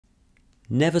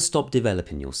Never stop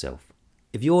developing yourself.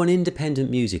 If you're an independent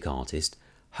music artist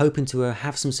hoping to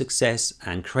have some success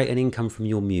and create an income from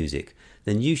your music,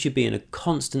 then you should be in a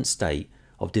constant state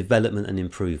of development and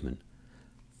improvement.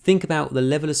 Think about the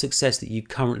level of success that you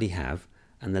currently have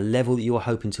and the level that you're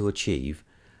hoping to achieve,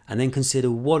 and then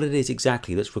consider what it is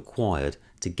exactly that's required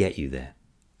to get you there.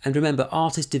 And remember,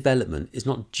 artist development is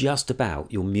not just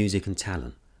about your music and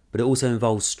talent, but it also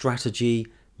involves strategy,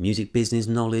 music business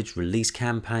knowledge, release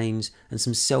campaigns, and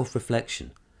some self-reflection.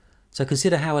 So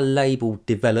consider how a label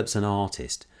develops an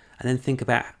artist, and then think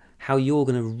about how you're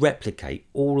going to replicate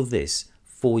all of this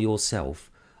for yourself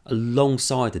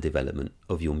alongside the development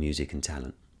of your music and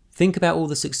talent. Think about all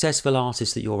the successful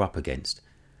artists that you're up against,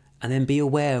 and then be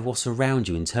aware of what's around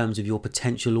you in terms of your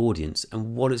potential audience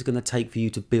and what it's going to take for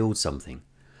you to build something.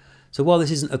 So while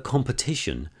this isn't a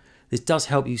competition, this does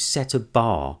help you set a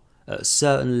bar at a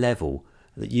certain level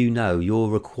that you know you're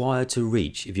required to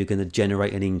reach if you're going to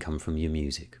generate an income from your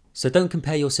music. So don't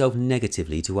compare yourself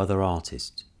negatively to other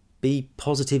artists. Be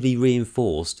positively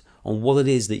reinforced on what it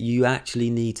is that you actually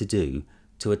need to do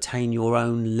to attain your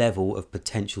own level of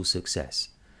potential success.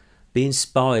 Be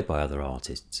inspired by other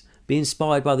artists. Be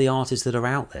inspired by the artists that are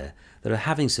out there, that are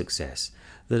having success,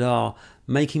 that are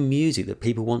making music that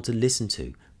people want to listen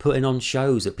to, putting on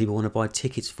shows that people want to buy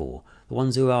tickets for, the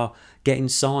ones who are getting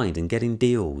signed and getting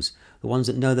deals, the ones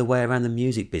that know their way around the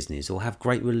music business or have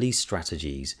great release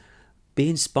strategies. Be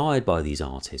inspired by these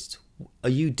artists. Are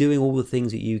you doing all the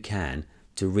things that you can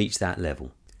to reach that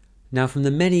level? Now, from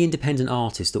the many independent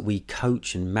artists that we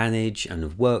coach and manage and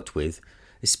have worked with,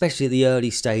 especially at the early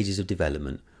stages of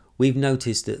development, we've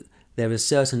noticed that there are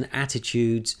certain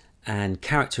attitudes and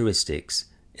characteristics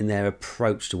in their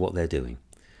approach to what they're doing.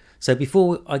 So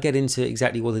before I get into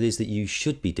exactly what it is that you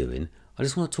should be doing, I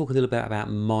just want to talk a little bit about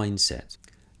mindset.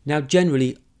 Now,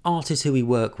 generally, artists who we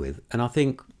work with, and I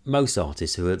think most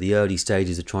artists who are at the early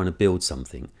stages of trying to build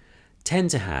something, tend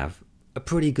to have a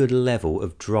pretty good level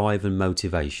of drive and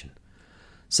motivation.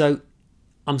 So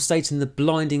I'm stating the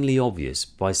blindingly obvious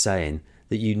by saying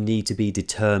that you need to be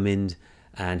determined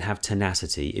and have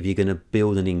tenacity if you're going to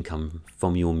build an income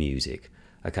from your music.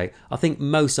 Okay, I think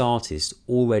most artists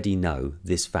already know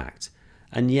this fact,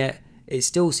 and yet it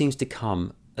still seems to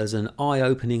come as an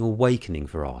eye-opening awakening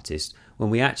for artists when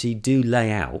we actually do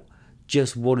lay out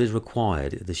just what is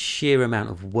required, the sheer amount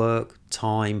of work,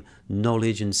 time,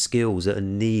 knowledge and skills that are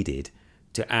needed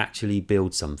to actually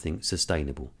build something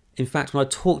sustainable. In fact, when I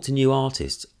talk to new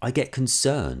artists, I get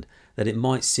concerned that it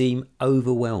might seem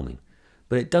overwhelming,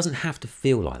 but it doesn't have to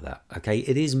feel like that, okay?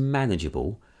 It is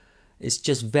manageable. It's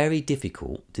just very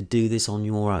difficult to do this on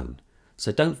your own.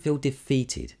 So don't feel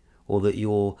defeated or that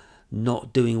you're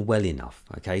not doing well enough,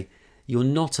 okay? You're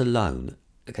not alone,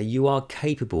 okay? You are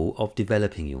capable of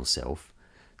developing yourself.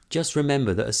 Just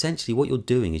remember that essentially what you're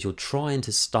doing is you're trying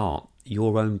to start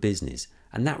your own business,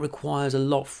 and that requires a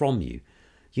lot from you.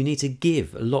 You need to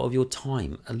give a lot of your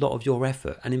time, a lot of your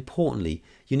effort, and importantly,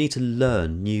 you need to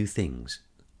learn new things.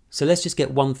 So let's just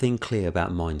get one thing clear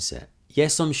about mindset.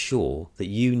 Yes, I'm sure that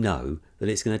you know that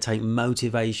it's going to take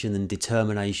motivation and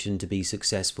determination to be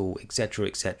successful,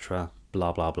 etc.,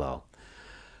 blah, blah, blah.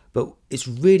 But it's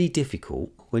really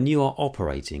difficult when you are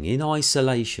operating in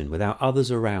isolation without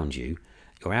others around you.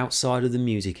 You're outside of the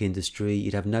music industry,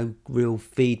 you'd have no real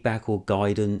feedback or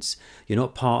guidance, you're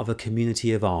not part of a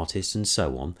community of artists and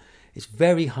so on. It's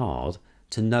very hard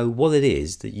to know what it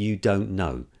is that you don't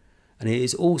know. And it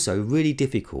is also really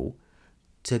difficult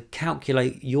to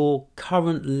calculate your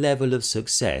current level of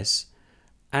success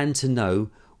and to know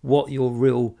what your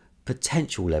real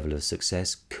potential level of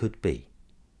success could be.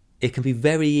 It can be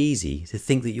very easy to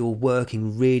think that you're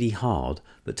working really hard,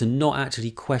 but to not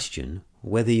actually question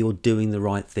whether you're doing the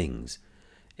right things.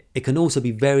 It can also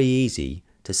be very easy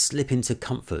to slip into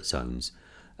comfort zones,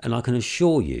 and I can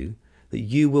assure you that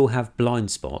you will have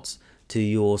blind spots to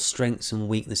your strengths and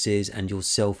weaknesses and your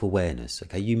self-awareness.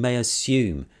 Okay, you may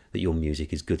assume that your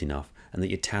music is good enough and that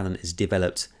your talent is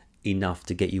developed enough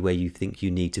to get you where you think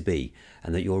you need to be,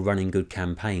 and that you're running good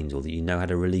campaigns or that you know how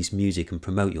to release music and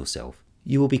promote yourself.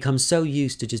 You will become so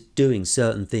used to just doing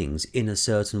certain things in a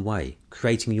certain way,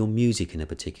 creating your music in a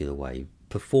particular way,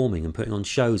 performing and putting on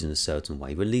shows in a certain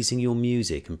way, releasing your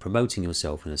music and promoting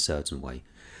yourself in a certain way,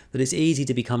 that it's easy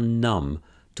to become numb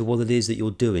to what it is that you're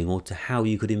doing or to how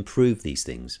you could improve these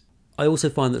things. I also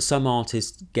find that some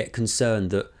artists get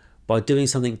concerned that by doing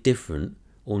something different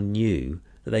or new,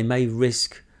 that they may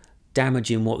risk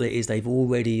damaging what it is they've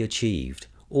already achieved,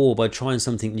 or by trying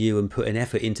something new and putting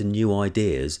effort into new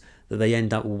ideas, that they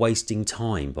end up wasting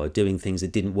time by doing things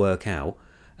that didn't work out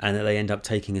and that they end up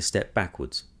taking a step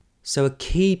backwards. So a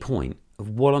key point of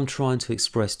what I'm trying to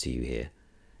express to you here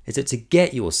is that to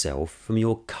get yourself from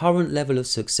your current level of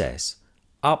success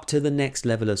up to the next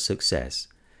level of success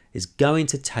is going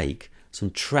to take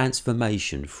some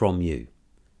transformation from you.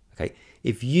 Okay?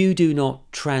 If you do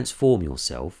not transform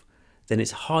yourself, then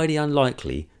it's highly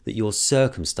unlikely that your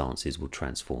circumstances will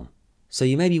transform. So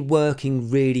you may be working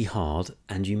really hard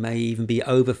and you may even be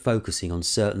over-focusing on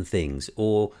certain things,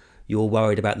 or you're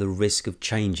worried about the risk of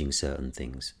changing certain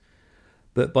things.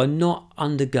 But by not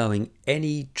undergoing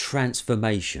any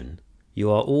transformation, you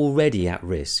are already at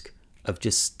risk of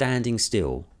just standing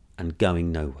still and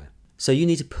going nowhere. So you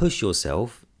need to push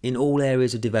yourself in all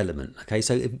areas of development. Okay,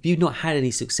 so if you've not had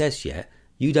any success yet,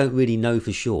 you don't really know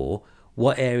for sure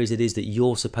what areas it is that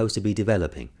you're supposed to be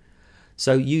developing.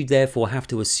 So you therefore have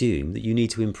to assume that you need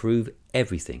to improve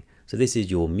everything. So this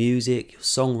is your music, your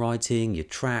songwriting, your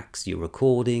tracks, your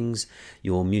recordings,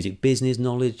 your music business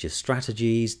knowledge, your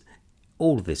strategies,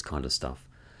 all of this kind of stuff.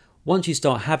 Once you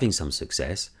start having some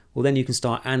success, well then you can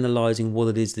start analysing what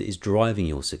it is that is driving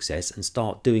your success and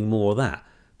start doing more of that.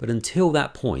 But until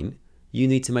that point, you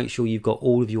need to make sure you've got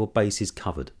all of your bases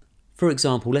covered. For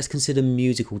example, let's consider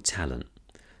musical talent.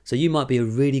 So you might be a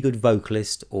really good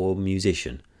vocalist or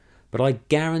musician, but I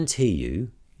guarantee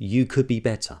you, you could be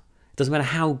better. It doesn't matter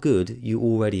how good you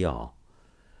already are.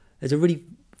 There's a really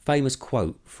famous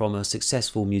quote from a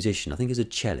successful musician, I think he was a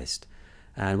cellist,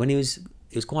 and when he was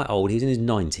quite old, he was in his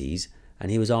 90s,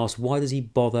 and he was asked, why does he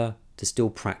bother to still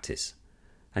practice?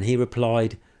 And he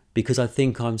replied, because I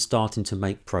think I'm starting to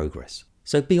make progress.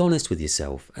 So be honest with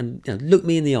yourself and look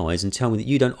me in the eyes and tell me that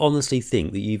you don't honestly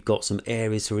think that you've got some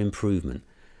areas for improvement.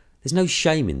 There's no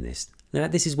shame in this. Now,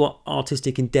 this is what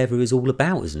artistic endeavour is all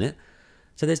about, isn't it?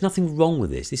 So there's nothing wrong with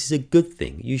this. This is a good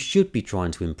thing. You should be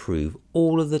trying to improve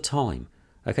all of the time.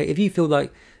 Okay, if you feel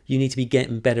like you need to be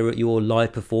getting better at your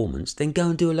live performance, then go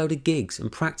and do a load of gigs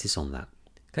and practice on that.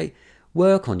 Okay,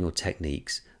 work on your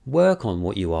techniques. Work on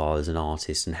what you are as an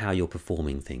artist and how you're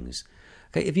performing things.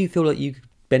 Okay, if you feel like you could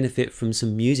benefit from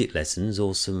some music lessons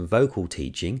or some vocal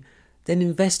teaching, then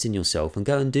invest in yourself and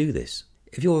go and do this.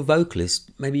 If you're a vocalist,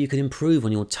 maybe you could improve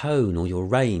on your tone or your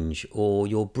range or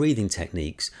your breathing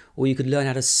techniques, or you could learn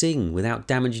how to sing without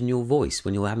damaging your voice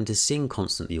when you're having to sing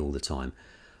constantly all the time.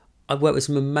 I've worked with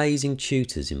some amazing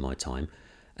tutors in my time,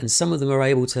 and some of them are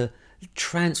able to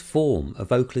transform a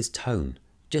vocalist's tone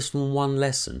just from one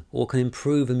lesson, or can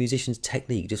improve a musician's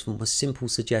technique just from a simple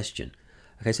suggestion.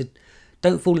 Okay, so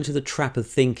don't fall into the trap of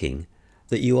thinking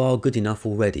that you are good enough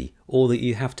already, or that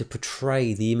you have to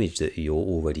portray the image that you're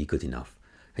already good enough.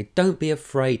 Okay, don't be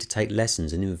afraid to take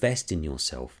lessons and invest in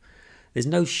yourself. There's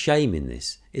no shame in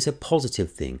this. It's a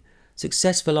positive thing.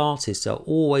 Successful artists are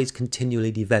always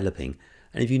continually developing,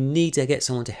 and if you need to get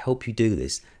someone to help you do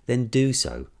this, then do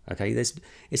so. Okay,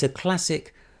 it's a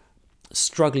classic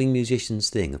struggling musicians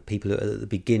thing of people at the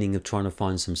beginning of trying to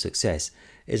find some success,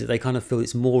 is that they kind of feel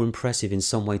it's more impressive in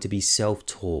some way to be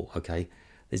self-taught. Okay,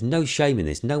 there's no shame in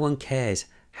this. No one cares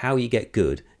how you get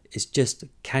good. It's just,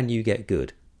 can you get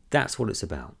good? That's what it's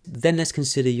about. Then let's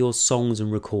consider your songs and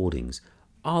recordings.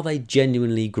 Are they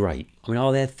genuinely great? I mean,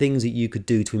 are there things that you could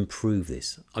do to improve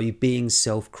this? Are you being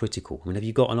self-critical? I mean, have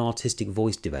you got an artistic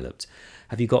voice developed?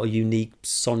 Have you got a unique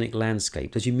sonic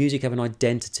landscape? Does your music have an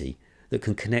identity that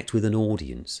can connect with an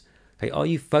audience? Okay, are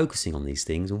you focusing on these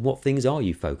things, and what things are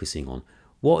you focusing on?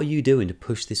 What are you doing to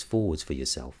push this forwards for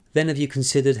yourself? Then have you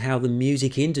considered how the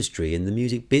music industry and the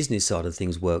music business side of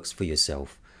things works for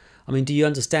yourself? I mean, do you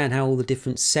understand how all the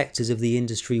different sectors of the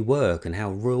industry work and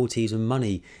how royalties and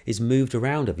money is moved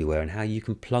around everywhere and how you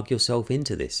can plug yourself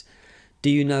into this? Do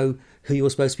you know who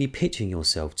you're supposed to be pitching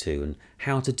yourself to and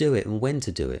how to do it and when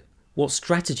to do it? What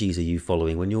strategies are you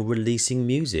following when you're releasing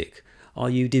music? Are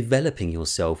you developing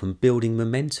yourself and building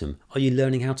momentum? Are you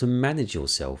learning how to manage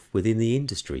yourself within the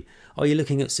industry? Are you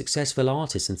looking at successful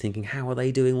artists and thinking, how are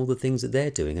they doing all the things that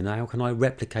they're doing and how can I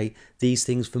replicate these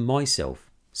things for myself?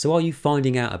 So are you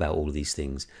finding out about all of these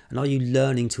things, and are you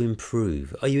learning to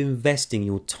improve? Are you investing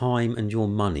your time and your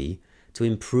money to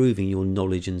improving your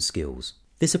knowledge and skills?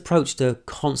 This approach to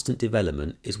constant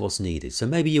development is what's needed. So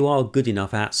maybe you are good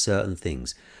enough at certain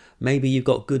things. Maybe you've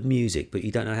got good music, but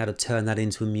you don't know how to turn that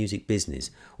into a music business.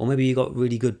 Or maybe you've got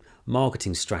really good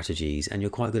marketing strategies and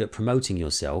you're quite good at promoting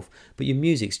yourself, but your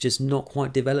music's just not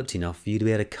quite developed enough for you to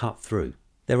be able to cut through.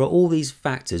 There are all these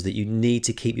factors that you need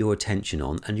to keep your attention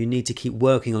on, and you need to keep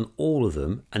working on all of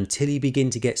them until you begin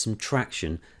to get some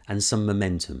traction and some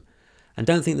momentum. And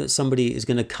don't think that somebody is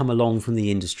going to come along from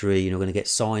the industry, you're going to get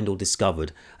signed or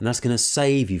discovered, and that's going to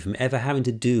save you from ever having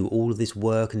to do all of this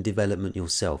work and development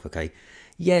yourself, okay?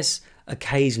 Yes,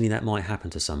 occasionally that might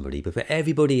happen to somebody, but for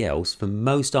everybody else, for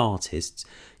most artists,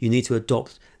 you need to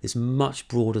adopt this much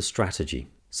broader strategy.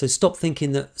 So stop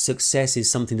thinking that success is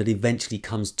something that eventually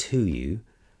comes to you,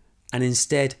 and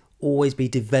instead always be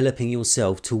developing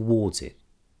yourself towards it.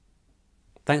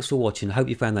 Thanks for watching. I hope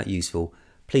you found that useful.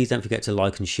 Please don't forget to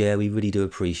like and share. We really do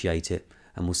appreciate it,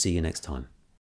 and we'll see you next time.